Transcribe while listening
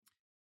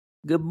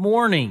Good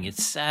morning.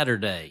 It's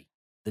Saturday,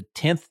 the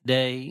 10th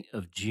day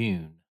of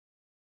June,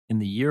 in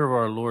the year of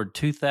our Lord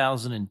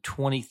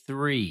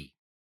 2023.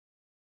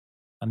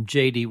 I'm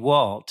J.D.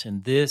 Walt,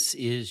 and this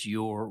is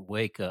your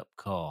wake-up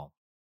call.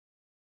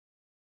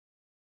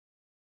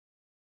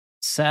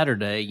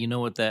 Saturday, you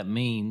know what that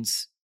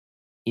means.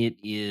 It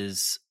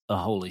is a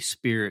Holy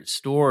Spirit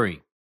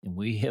story, and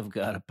we have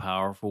got a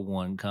powerful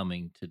one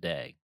coming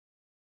today.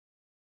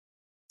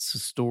 It's a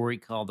story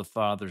called The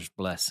Father's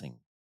Blessing.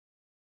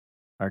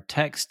 Our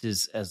text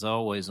is, as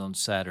always on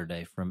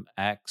Saturday, from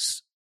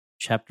Acts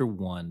chapter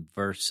 1,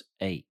 verse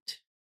 8.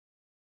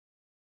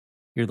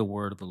 Hear the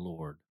word of the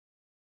Lord.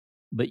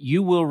 But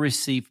you will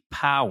receive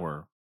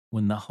power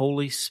when the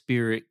Holy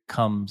Spirit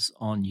comes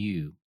on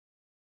you,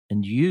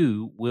 and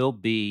you will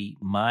be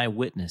my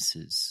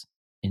witnesses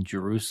in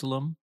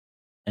Jerusalem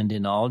and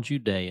in all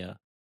Judea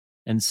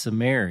and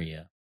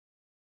Samaria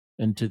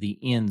and to the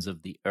ends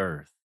of the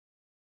earth.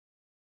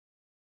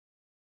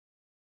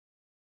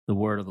 The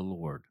word of the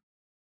Lord.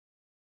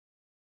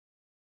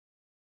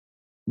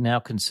 Now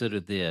consider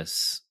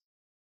this.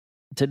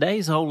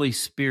 Today's Holy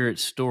Spirit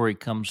story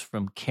comes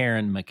from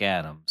Karen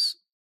McAdams.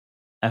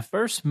 I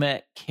first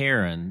met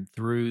Karen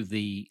through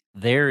the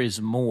There Is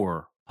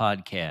More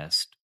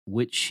podcast,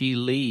 which she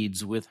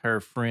leads with her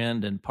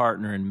friend and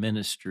partner in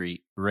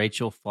ministry,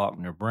 Rachel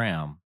Faulkner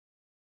Brown.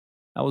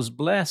 I was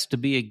blessed to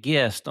be a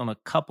guest on a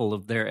couple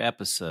of their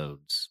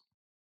episodes.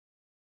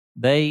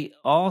 They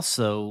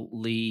also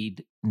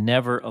lead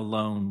Never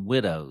Alone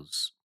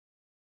Widows,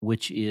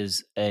 which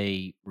is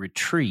a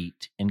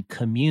retreat and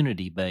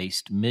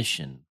community-based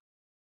mission,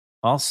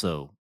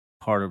 also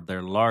part of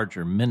their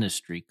larger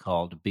ministry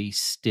called Be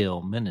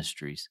Still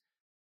Ministries.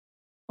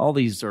 All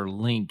these are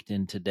linked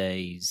in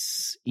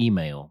today's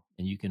email,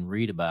 and you can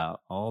read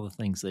about all the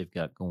things they've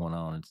got going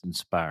on. It's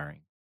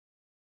inspiring.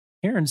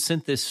 Karen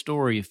sent this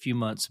story a few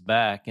months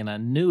back, and I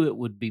knew it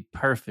would be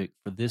perfect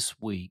for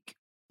this week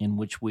in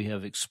which we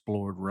have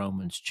explored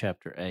Romans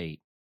chapter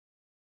 8.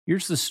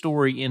 Here's the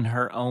story in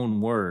her own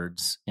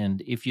words,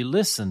 and if you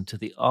listen to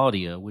the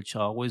audio, which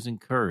I always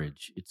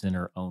encourage, it's in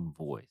her own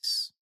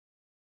voice.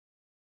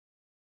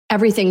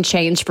 Everything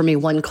changed for me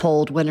one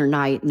cold winter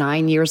night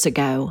 9 years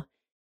ago.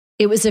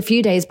 It was a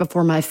few days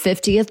before my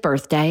 50th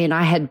birthday, and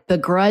I had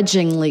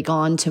begrudgingly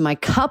gone to my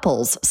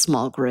couple's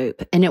small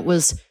group, and it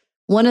was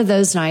one of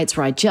those nights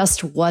where I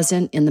just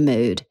wasn't in the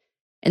mood.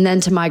 And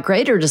then to my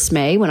greater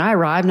dismay, when I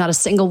arrived, not a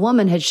single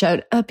woman had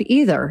showed up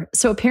either.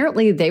 So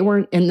apparently they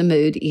weren't in the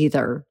mood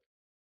either.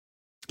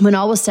 When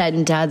all was said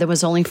and done, there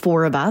was only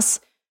 4 of us.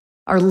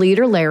 Our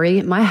leader,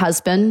 Larry, my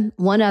husband,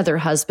 one other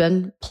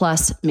husband,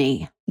 plus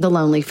me, the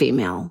lonely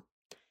female.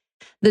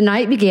 The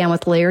night began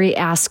with Larry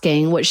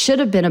asking what should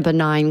have been a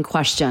benign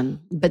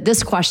question. But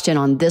this question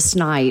on this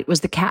night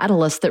was the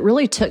catalyst that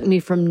really took me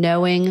from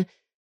knowing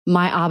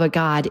my Abba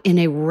God in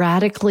a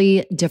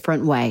radically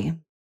different way.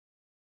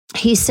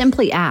 He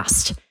simply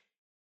asked,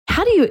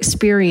 "How do you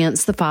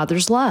experience the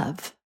Father's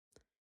love?"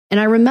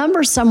 And I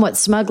remember somewhat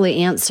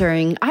smugly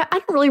answering, I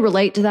don't really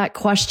relate to that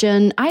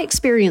question. I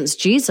experience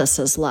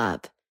Jesus'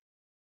 love.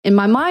 In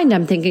my mind,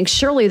 I'm thinking,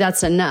 surely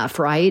that's enough,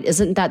 right?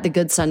 Isn't that the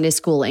good Sunday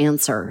school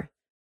answer?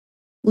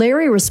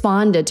 Larry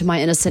responded to my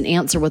innocent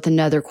answer with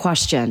another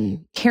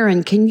question.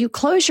 "Karen, can you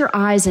close your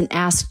eyes and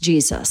ask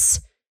Jesus,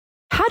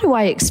 how do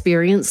I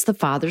experience the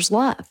Father's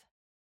love?"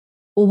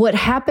 Well, what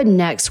happened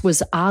next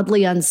was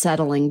oddly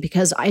unsettling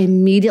because I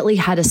immediately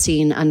had a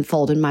scene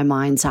unfold in my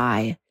mind's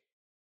eye.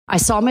 I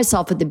saw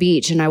myself at the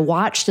beach and I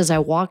watched as I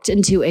walked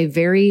into a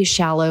very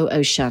shallow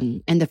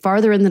ocean. And the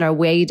farther in that I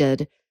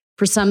waded,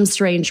 for some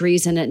strange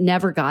reason, it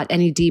never got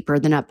any deeper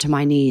than up to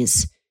my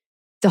knees.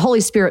 The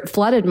Holy Spirit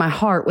flooded my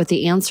heart with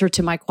the answer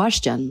to my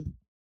question.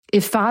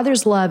 If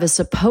Father's love is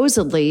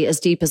supposedly as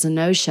deep as an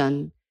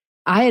ocean,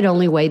 I had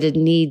only waded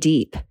knee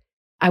deep.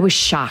 I was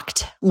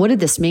shocked. What did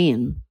this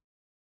mean?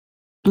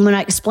 And when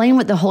I explained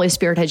what the Holy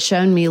Spirit had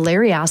shown me,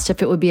 Larry asked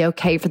if it would be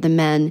okay for the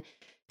men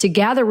to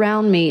gather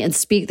around me and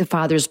speak the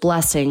Father's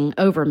blessing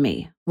over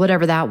me,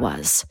 whatever that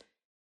was.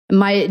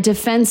 My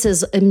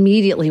defenses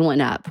immediately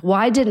went up.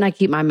 Why didn't I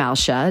keep my mouth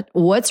shut?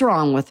 What's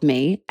wrong with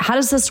me? How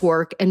does this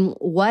work? And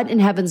what in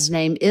heaven's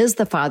name is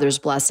the Father's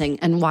blessing,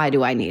 and why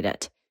do I need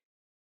it?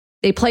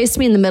 They placed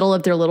me in the middle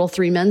of their little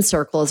 3-man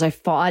circle as I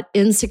fought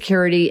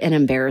insecurity and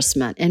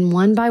embarrassment. And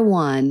one by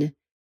one,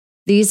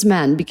 these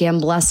men began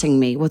blessing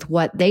me with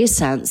what they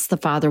sensed the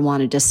Father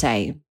wanted to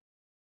say.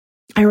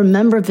 I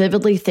remember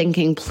vividly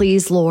thinking,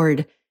 please,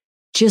 Lord,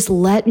 just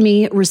let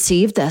me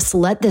receive this.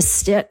 Let this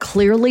stick.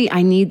 Clearly,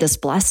 I need this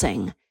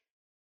blessing.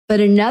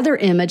 But another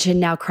image had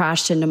now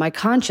crashed into my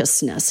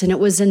consciousness, and it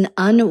was an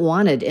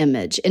unwanted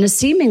image and a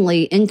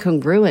seemingly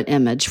incongruent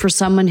image for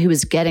someone who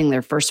was getting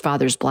their first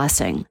Father's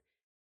blessing.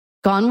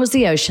 Gone was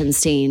the ocean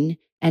scene,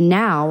 and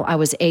now I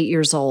was 8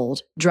 years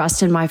old,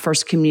 dressed in my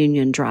first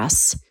communion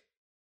dress.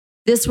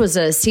 This was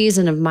a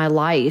season of my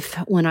life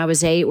when I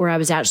was 8 where I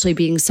was actually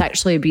being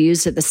sexually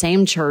abused at the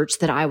same church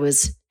that I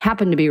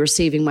happened to be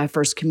receiving my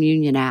first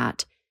communion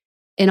at.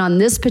 And on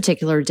this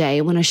particular day,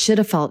 when I should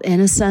have felt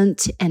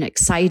innocent and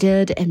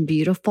excited and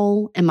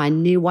beautiful in my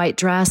new white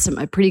dress and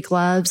my pretty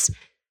gloves,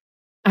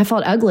 I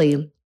felt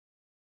ugly.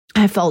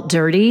 I felt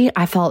dirty.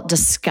 I felt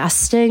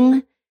disgusting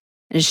and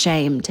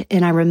ashamed.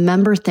 And I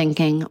remember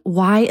thinking,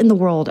 why in the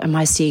world am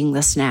I seeing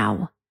this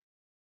now?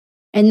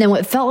 And then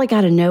what felt like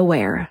out of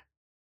nowhere,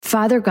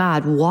 Father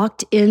God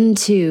walked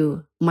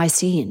into my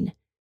scene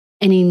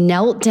and he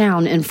knelt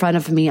down in front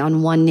of me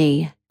on one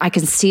knee. I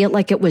can see it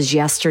like it was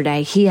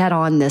yesterday. He had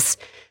on this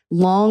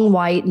long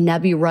white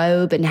nebby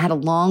robe and had a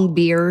long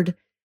beard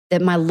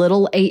that my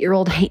little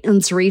 8-year-old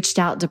hands reached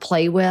out to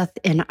play with.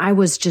 And I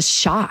was just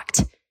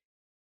shocked.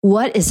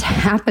 What is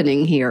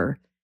happening here?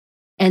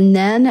 And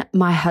then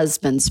my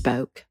husband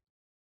spoke.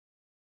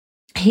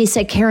 He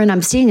said, Karen,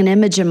 I'm seeing an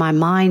image in my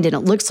mind and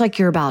it looks like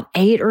you're about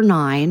 8 or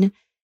 9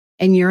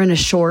 and you're in a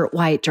short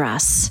white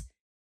dress.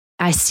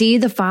 I see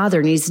the Father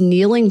and he's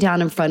kneeling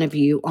down in front of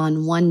you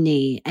on one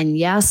knee. And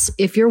yes,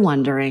 if you're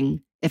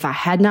wondering, if I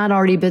had not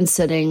already been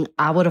sitting,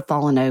 I would have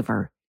fallen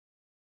over.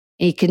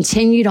 He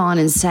continued on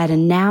and said,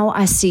 and now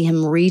I see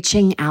him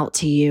reaching out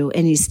to you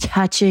and he's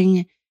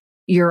touching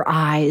your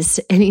eyes.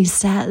 And he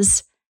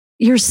says,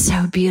 you're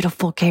so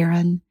beautiful,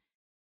 Karen.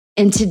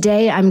 And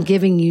today I'm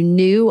giving you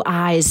new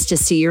eyes to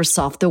see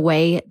yourself the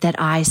way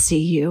that I see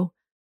you.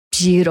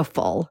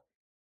 Beautiful.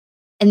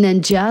 And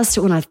then just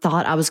when I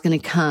thought I was going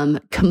to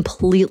come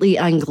completely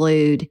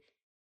unglued,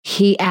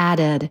 he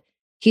added,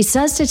 he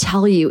says to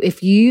tell you,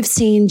 if you've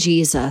seen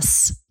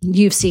Jesus,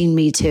 you've seen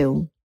me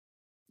too.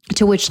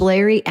 To which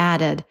Larry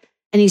added,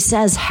 and he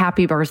says,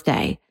 happy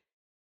birthday.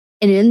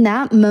 And in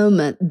that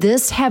moment,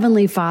 this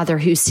Heavenly Father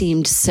who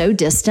seemed so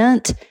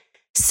distant,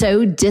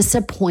 so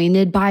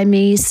disappointed by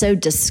me, so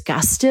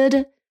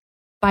disgusted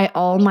by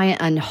all my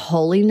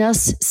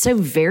unholiness, so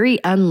very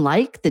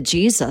unlike the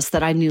Jesus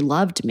that I knew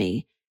loved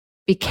me,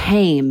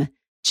 became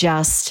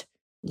just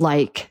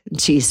like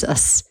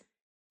Jesus,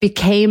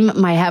 became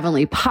my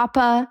Heavenly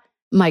Papa,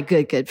 my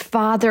good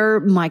Father,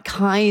 my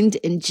kind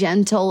and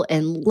gentle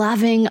and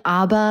loving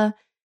Abba,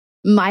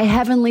 my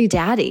Heavenly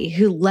Daddy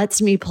who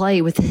lets me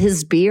play with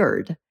his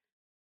beard.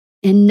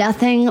 And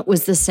nothing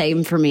was the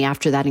same for me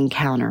after that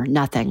encounter,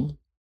 nothing.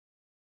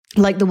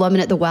 Like the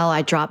woman at the well,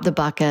 I dropped the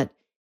bucket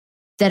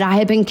that I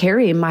had been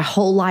carrying my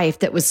whole life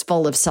that was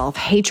full of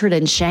self-hatred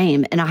and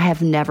shame, and I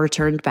have never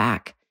turned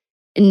back.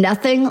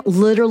 Nothing,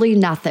 literally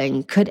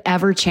nothing, could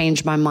ever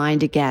change my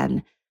mind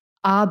again.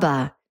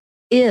 Abba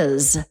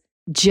is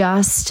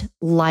just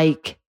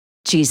like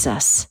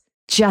Jesus,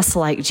 just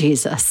like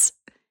Jesus.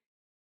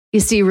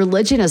 You see,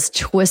 religion has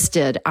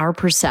twisted our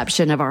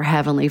perception of our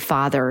Heavenly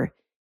Father,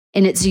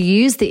 and it's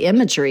used the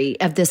imagery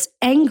of this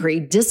angry,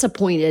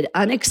 disappointed,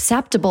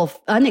 inaccessible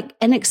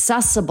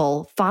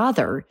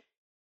Father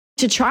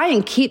to try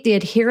and keep the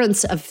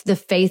adherents of the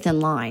faith in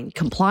line.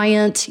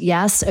 Compliant,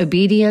 yes,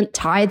 obedient,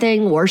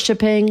 tithing,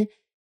 worshiping.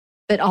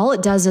 But all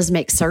it does is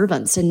make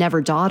servants and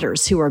never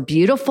daughters who are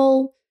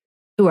beautiful,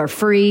 who are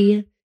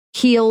free,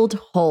 healed,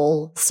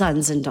 whole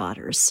sons and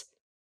daughters.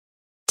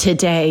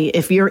 Today,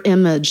 if your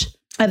image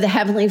of the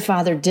Heavenly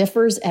Father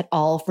differs at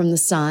all from the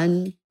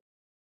Son,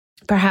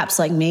 perhaps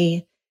like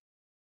me,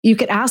 you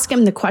could ask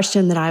him the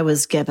question that I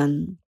was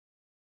given.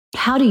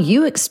 How do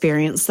you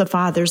experience the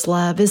Father's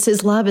love? Is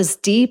his love as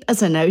deep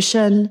as an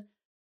ocean,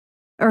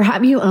 or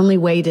have you only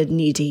waded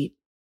knee deep?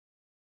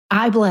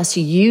 I bless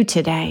you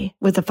today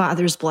with the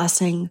Father's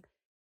blessing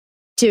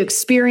to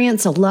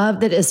experience a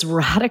love that is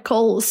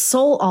radical,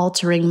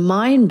 soul-altering,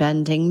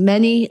 mind-bending,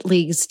 many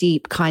leagues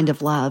deep kind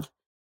of love.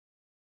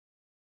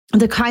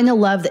 The kind of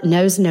love that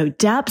knows no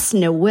depths,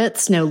 no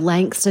widths, no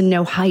lengths, and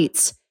no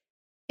heights.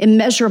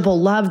 Immeasurable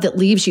love that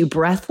leaves you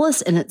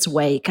breathless in its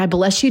wake. I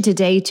bless you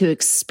today to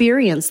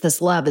experience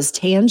this love as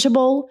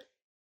tangible,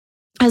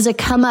 as a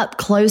come up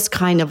close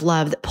kind of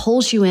love that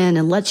pulls you in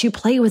and lets you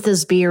play with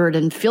his beard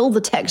and feel the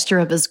texture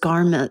of his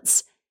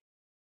garments.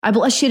 I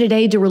bless you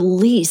today to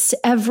release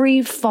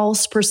every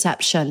false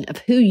perception of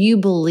who you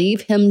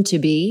believe him to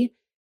be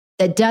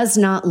that does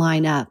not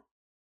line up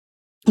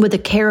with the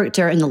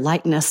character and the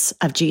likeness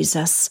of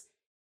Jesus.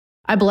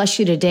 I bless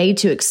you today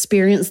to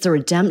experience the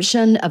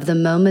redemption of the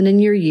moment in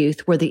your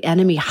youth where the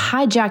enemy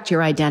hijacked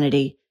your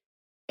identity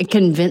and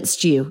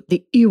convinced you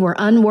that you were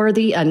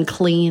unworthy,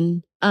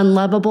 unclean,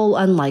 unlovable,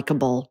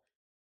 unlikable,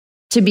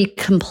 to be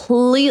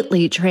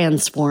completely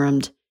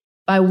transformed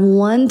by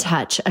one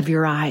touch of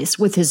your eyes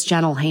with his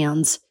gentle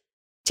hands,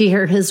 to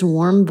hear his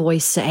warm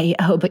voice say,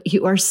 oh, but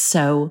you are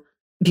so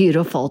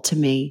beautiful to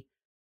me.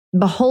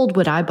 Behold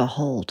what I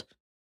behold.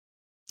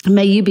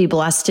 May you be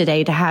blessed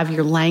today to have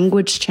your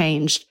language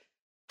changed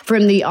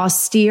from the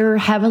austere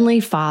Heavenly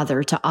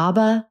Father to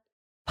Abba,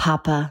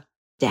 Papa,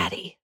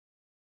 Daddy.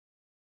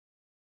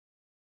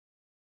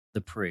 The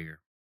prayer.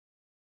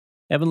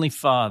 Heavenly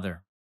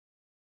Father,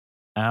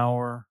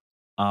 our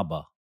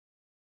Abba,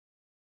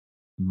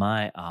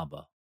 my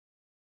Abba,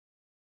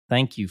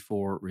 thank you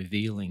for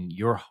revealing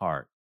your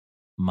heart,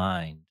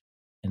 mind,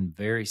 and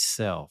very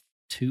self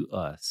to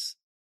us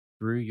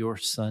through your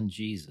Son,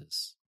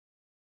 Jesus.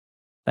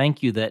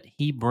 Thank you that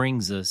he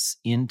brings us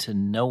into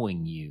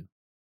knowing you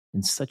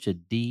in such a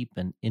deep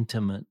and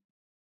intimate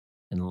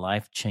and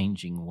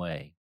life-changing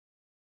way.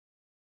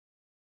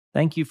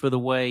 Thank you for the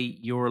way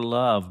your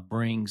love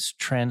brings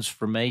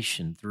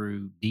transformation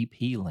through deep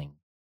healing.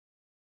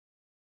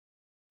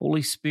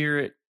 Holy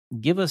Spirit,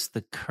 give us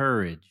the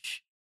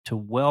courage to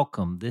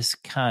welcome this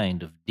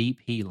kind of deep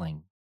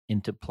healing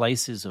into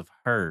places of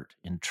hurt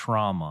and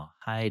trauma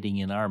hiding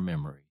in our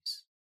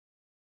memories.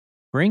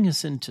 Bring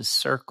us into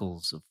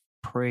circles of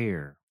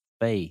prayer,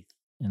 faith,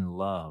 and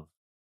love,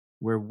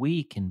 where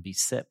we can be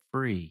set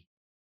free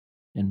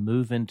and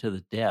move into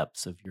the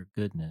depths of your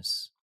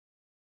goodness.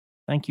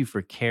 Thank you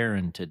for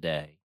Karen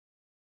today,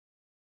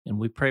 and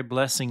we pray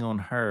blessing on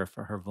her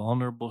for her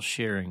vulnerable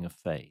sharing of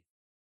faith.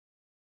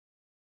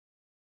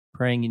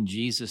 Praying in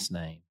Jesus'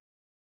 name,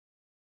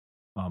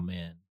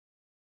 amen.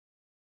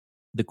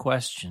 The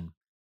question,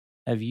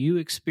 have you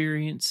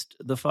experienced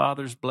the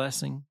Father's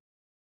blessing?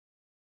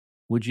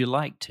 Would you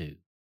like to?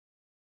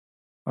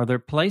 Are there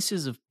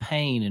places of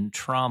pain and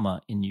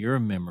trauma in your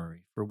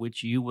memory for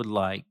which you would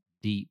like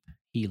deep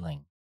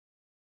healing?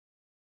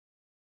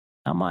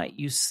 How might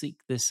you seek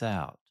this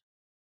out?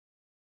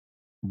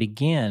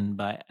 Begin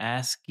by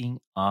asking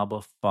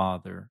Abba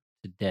Father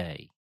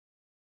today.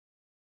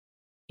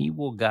 He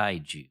will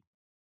guide you.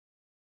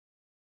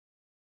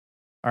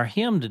 Our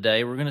hymn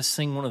today, we're going to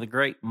sing one of the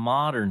great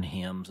modern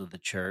hymns of the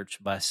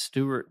church by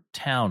Stuart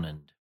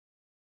Townend.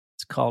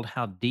 It's called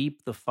How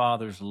Deep the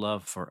Father's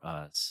Love for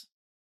Us.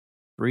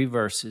 3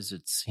 verses.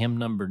 It's hymn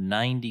number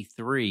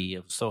 93.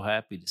 I'm so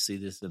happy to see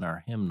this in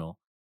our hymnal.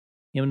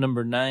 Hymn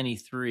number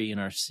 93 in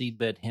our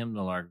seedbed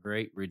hymnal, Our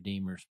Great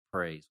Redeemer's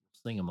Praise.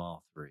 We'll sing them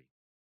all 3.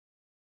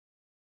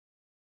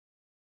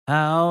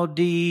 How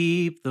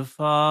deep the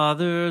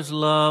Father's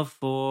love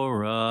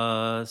for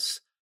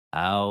us,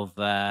 how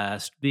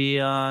vast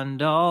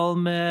beyond all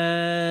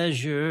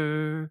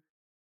measure,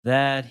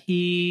 that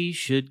he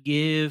should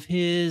give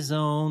his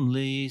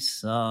only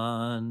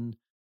Son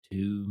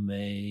to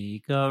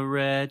make a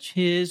wretch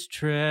his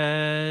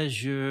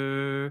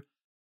treasure.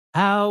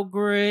 How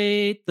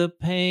great the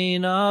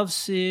pain of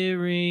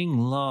searing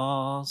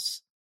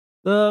loss!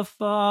 The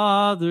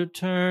Father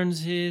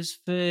turns his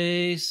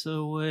face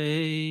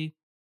away,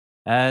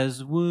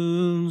 as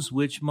wounds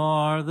which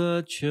mar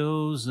the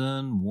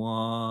chosen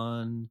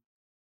one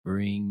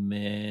bring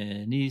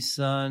many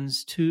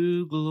sons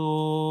to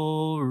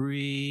glory.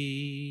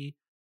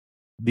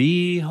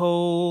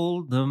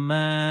 Behold the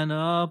man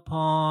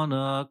upon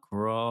a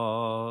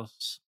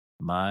cross,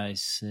 my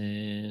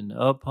sin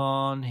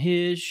upon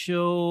his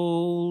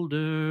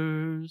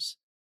shoulders.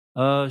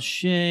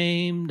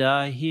 Ashamed,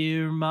 I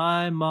hear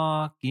my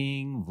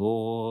mocking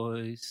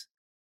voice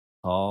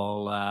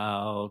call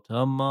out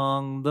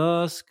among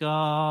the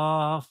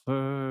scoffers.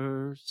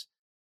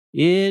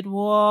 It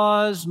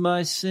was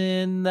my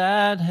sin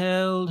that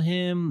held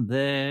him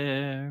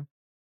there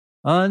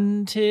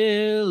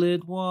until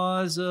it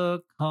was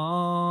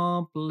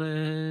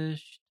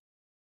accomplished.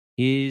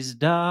 His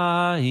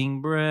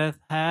dying breath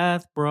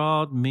hath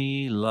brought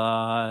me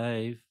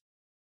life.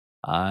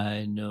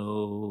 I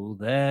know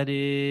that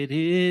it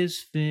is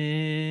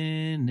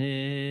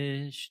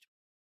finished.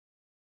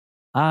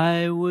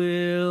 I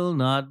will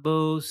not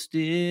boast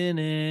in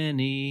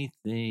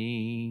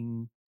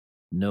anything,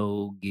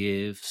 no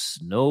gifts,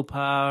 no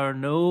power,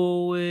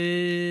 no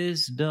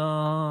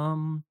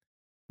wisdom,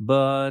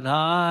 but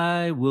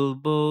I will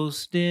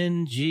boast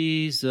in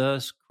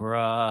Jesus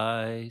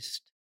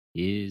Christ,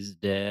 his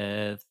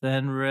death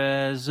and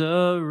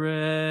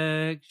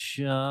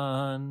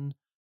resurrection.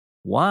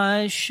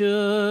 Why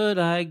should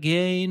I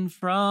gain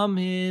from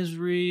his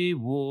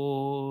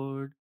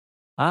reward?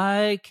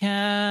 I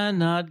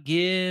cannot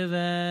give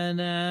an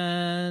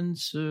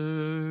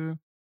answer,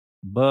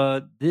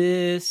 but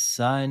this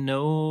I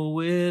know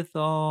with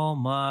all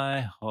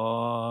my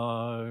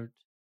heart.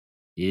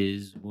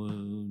 His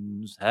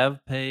wounds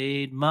have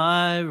paid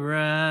my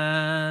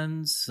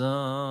ransom.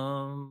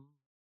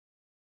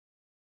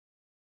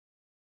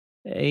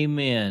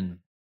 Amen.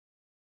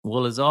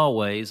 Well, as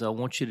always, I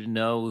want you to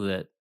know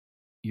that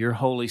your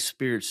Holy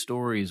Spirit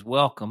story is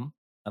welcome.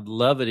 I'd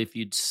love it if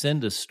you'd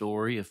send a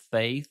story of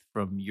faith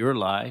from your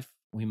life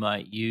we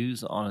might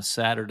use on a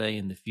Saturday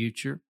in the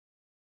future.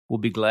 We'll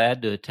be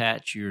glad to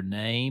attach your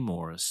name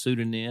or a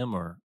pseudonym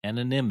or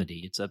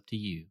anonymity. It's up to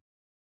you.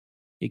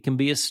 It can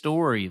be a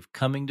story of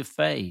coming to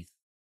faith,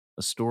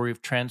 a story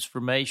of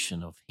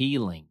transformation, of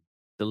healing,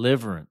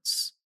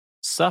 deliverance,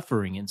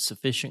 suffering in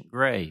sufficient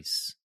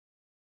grace,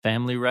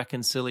 family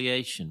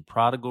reconciliation,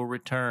 prodigal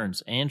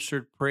returns,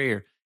 answered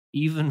prayer.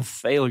 Even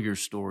failure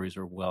stories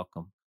are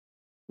welcome.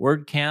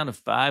 Word count of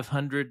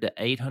 500 to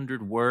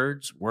 800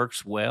 words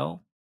works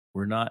well.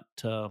 We're not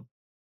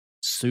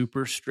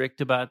super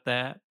strict about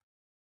that.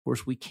 Of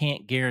course, we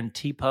can't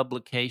guarantee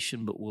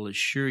publication, but we'll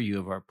assure you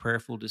of our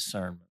prayerful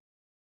discernment.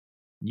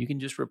 You can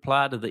just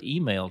reply to the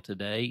email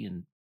today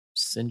and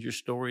send your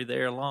story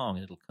there along.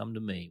 It'll come to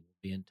me.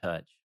 We'll be in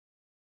touch.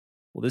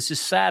 Well, this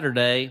is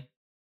Saturday.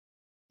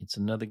 It's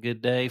another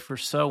good day for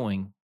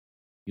sowing.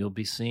 You'll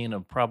be seeing a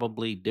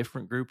probably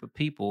different group of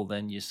people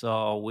than you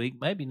saw all week.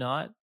 Maybe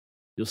not.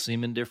 You'll see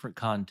him in different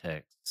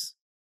contexts,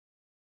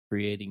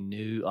 creating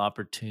new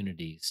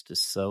opportunities to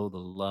sow the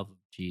love of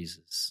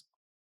Jesus,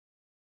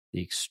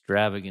 the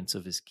extravagance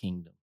of his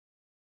kingdom.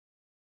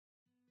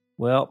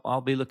 Well,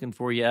 I'll be looking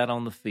for you out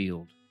on the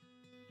field.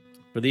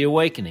 For The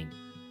Awakening,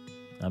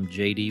 I'm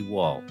J.D.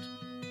 Walt.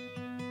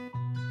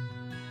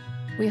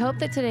 We hope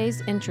that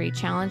today's entry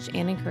challenged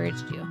and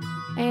encouraged you.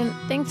 And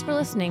thanks for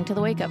listening to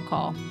The Wake Up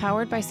Call,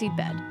 powered by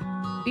Seedbed.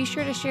 Be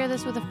sure to share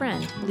this with a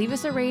friend, leave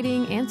us a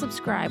rating, and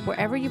subscribe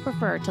wherever you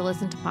prefer to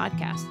listen to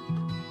podcasts.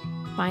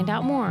 Find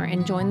out more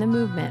and join the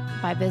movement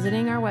by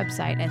visiting our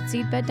website at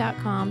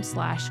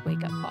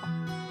seedbed.com/wakeupcall.